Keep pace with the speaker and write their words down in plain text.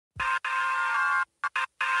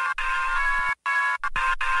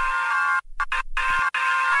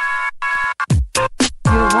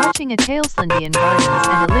keeping a tailslundy in gardens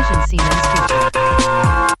and Elysian Siemens future.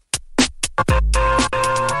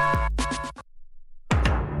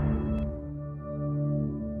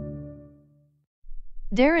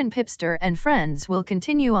 Darren Pipster and Friends will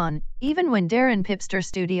continue on, even when Darren Pipster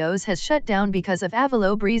Studios has shut down because of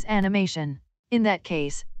Avalo Breeze animation. In that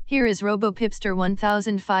case, here is Robo Pipster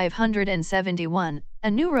 1571,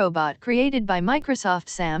 a new robot created by Microsoft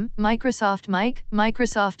Sam, Microsoft Mike,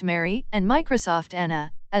 Microsoft Mary, and Microsoft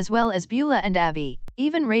Anna, as well as Beulah and Abby.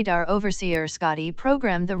 Even Radar Overseer Scotty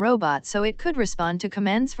programmed the robot so it could respond to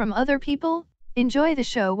commands from other people. Enjoy the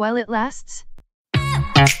show while it lasts.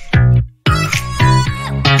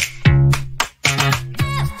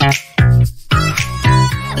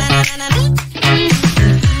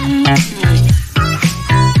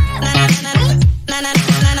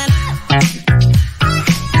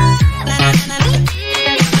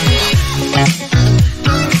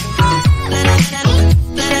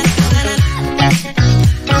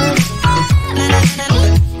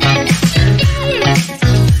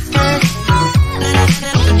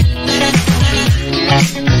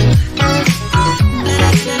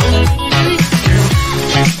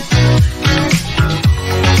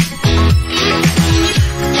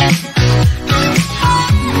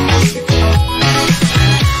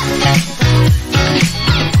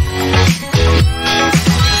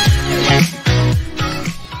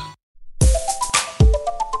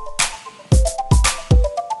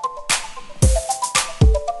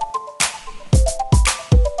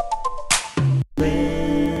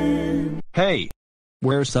 Hey!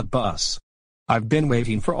 Where's that bus? I've been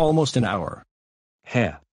waiting for almost an hour.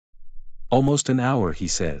 Heh. Almost an hour, he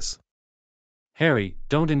says. Harry,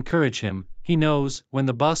 don't encourage him, he knows when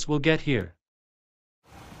the bus will get here.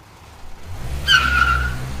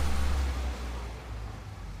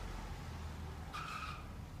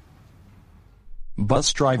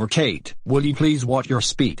 Bus driver Kate, will you please watch your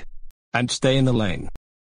speed? And stay in the lane.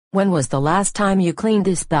 When was the last time you cleaned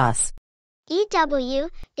this bus? EW,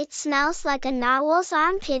 it smells like a narwhal's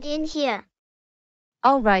armpit in here.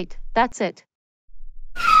 All right, that's it.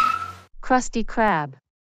 Krusty Krab.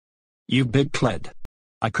 You big cled.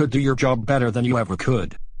 I could do your job better than you ever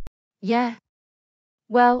could. Yeah.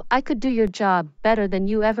 Well, I could do your job better than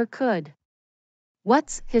you ever could.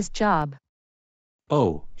 What's his job?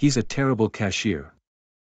 Oh, he's a terrible cashier.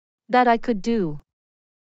 That I could do.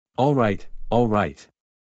 All right, all right.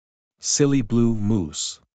 Silly blue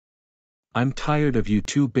moose. I'm tired of you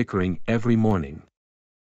two bickering every morning.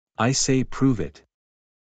 I say prove it.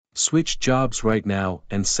 Switch jobs right now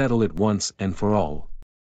and settle it once and for all.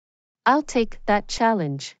 I'll take that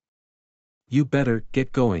challenge. You better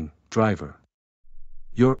get going, driver.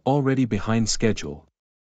 You're already behind schedule.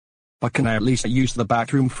 But can I at least use the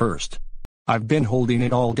bathroom first? I've been holding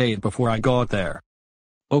it all day before I got there.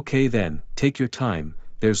 Okay then, take your time,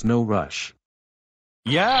 there's no rush.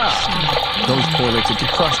 Yeah! Those toilets into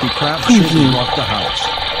Krusty Krab simply rock the house.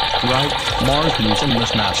 Right, Mars loose and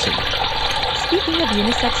Miss Massey. Speaking of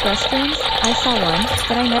unisex restrooms, I saw one,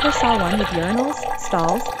 but I never saw one with urinals,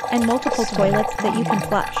 stalls, and multiple toilets that you can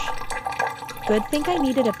flush. Good thing I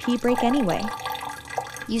needed a pee break anyway.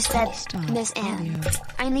 You said, Miss Anne.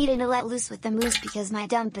 I needed to let loose with the moose because my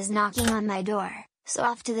dump is knocking on my door, so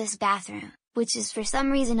off to this bathroom, which is for some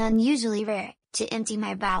reason unusually rare, to empty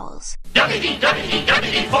my bowels.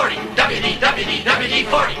 WD-40!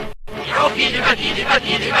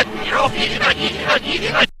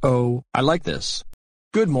 Oh, I like this.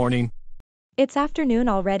 Good morning. It's afternoon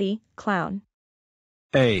already, clown.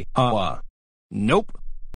 Hey, Nope.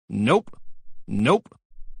 Nope. Nope.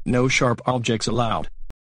 No sharp objects allowed.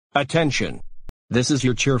 Attention. This is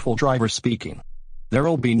your cheerful driver speaking.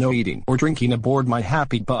 There'll be no eating or drinking aboard my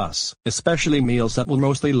happy bus, especially meals that will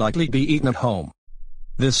mostly likely be eaten at home.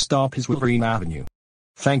 This stop is Wolverine Avenue.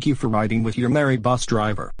 Thank you for riding with your merry bus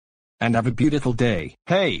driver. And have a beautiful day.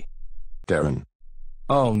 Hey! Darren.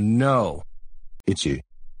 Oh no. It's you.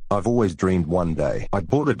 I've always dreamed one day I'd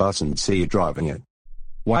board a bus and see you driving it.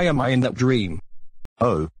 Why am I in that dream?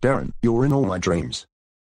 Oh, Darren, you're in all my dreams.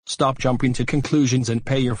 Stop jumping to conclusions and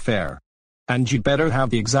pay your fare. And you better have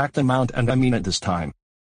the exact amount, and I mean it this time.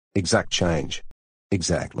 Exact change.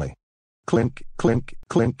 Exactly. Clink, clink,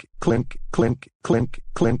 clink, clink, clink, clink,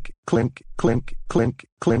 clink, clink, clink, clink,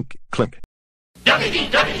 clink, clink.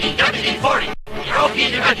 WD-40!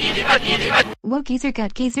 Whoa, geezer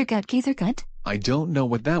gut. I don't know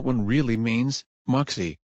what that one really means,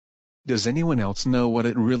 Moxie. Does anyone else know what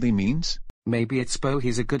it really means? Maybe it's Bo,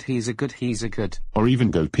 he's a good. Or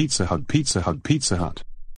even go Pizza Hut.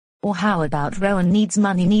 Or how about Rowan needs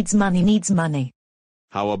money?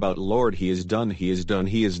 How about Lord, he is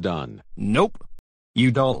done. Nope. You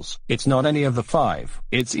dolls, it's not any of the 5,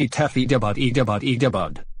 it's E-Teffy-Debud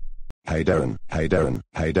E-Debud. Hey Darren, hey Darren,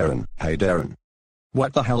 hey Darren, hey Darren.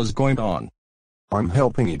 What the hell is going on? I'm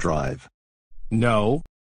helping you drive. No.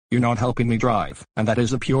 You're not helping me drive, and that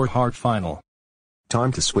is a pure hard final.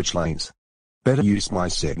 Time to switch lanes. Better use my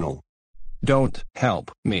signal. Don't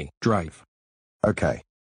help me drive. Okay.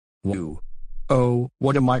 Woo. Oh,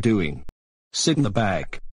 what am I doing? Sit in the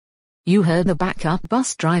back. You heard the backup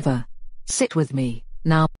bus driver. Sit with me,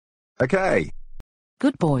 now. Okay.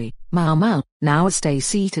 Good boy, Mao Mao. Now stay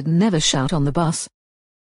seated and never shout on the bus.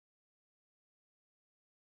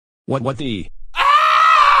 What the?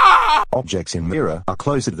 Objects in mirror are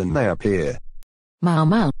closer than they appear. Mao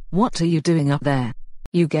Mao, what are you doing up there?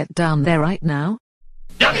 You get down there right now.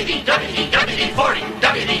 WD-40,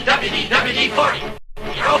 WD-40.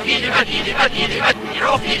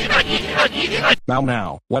 Mao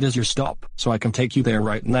Mao, what is your stop, so I can take you there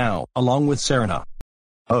right now, along with Serena?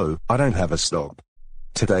 Oh, I don't have a stop.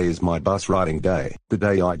 Today is my bus riding day, the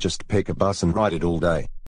day I just pick a bus and ride it all day.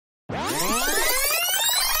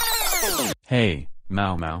 Hey,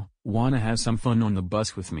 Mao Mao, wanna have some fun on the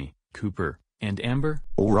bus with me, Cooper, and Amber?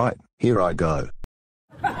 Alright, here I go.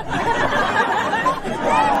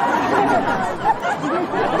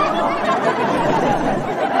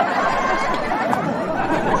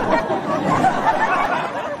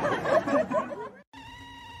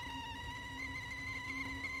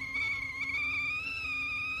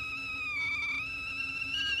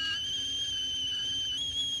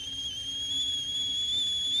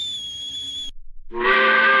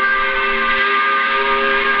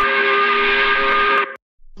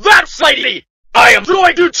 Lady, I am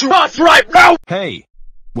going to trust right now! Hey!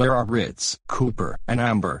 Where are Ritz, Cooper, and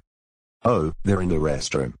Amber? Oh, they're in the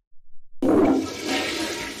restroom.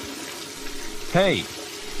 Hey!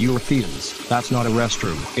 You're fiends, that's not a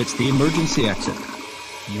restroom, it's the emergency exit.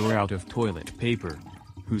 You're out of toilet paper.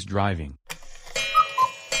 Who's driving?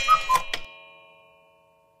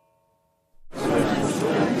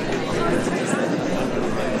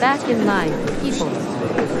 Back in line, people.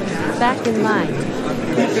 Back in line.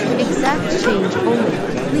 Exact change only,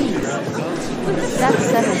 please. That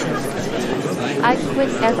settles it. I quit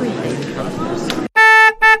everything.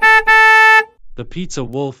 The Pizza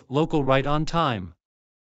Wolf local right on time.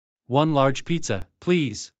 1 large pizza,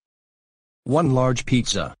 please. 1 large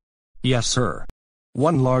pizza. Yes, sir.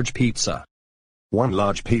 1 large pizza. 1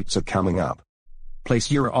 large pizza coming up.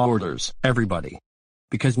 Place your orders, everybody.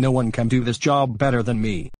 Because no one can do this job better than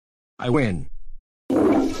me. I win.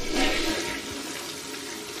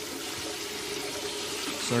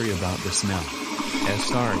 Sorry about the smell.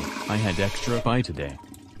 Sorry, I had extra pie today.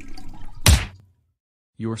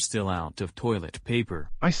 You're still out of toilet paper.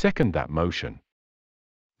 I second that motion.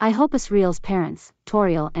 I hope Asriel's parents,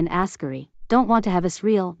 Toriel and Askari, don't want to have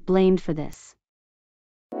Asriel blamed for this.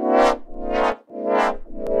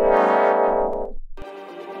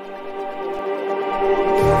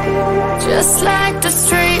 Just like the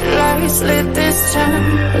street lights lit this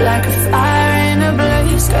town, like a fire in a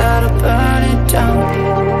blaze, gotta burn it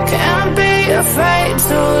down. Can't be afraid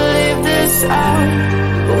to leave this out.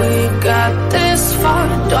 We got this far,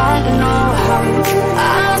 don't know how.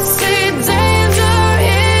 I see danger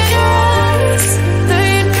in your eyes.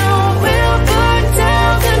 They know we'll burn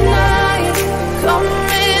down the night.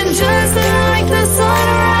 Coming just like the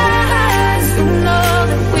sunrise. You know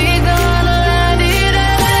that we gonna let it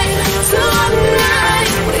away. Tonight,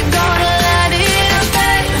 we're gonna let it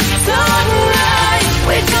away. Tonight,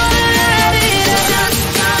 we're gonna let it away. Just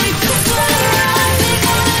like the sunrise, we're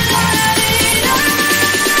gonna let it away.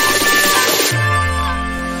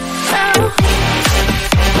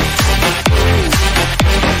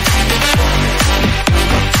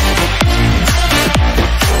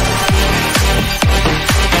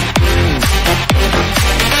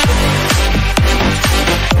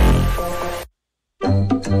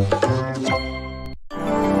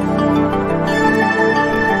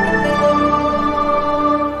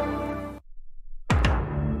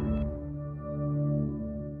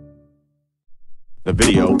 The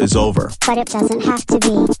video is over. But it doesn't have to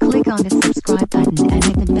be. Click on the subscribe button and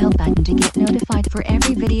hit the bell button to get notified for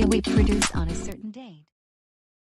every video we produce on a certain day.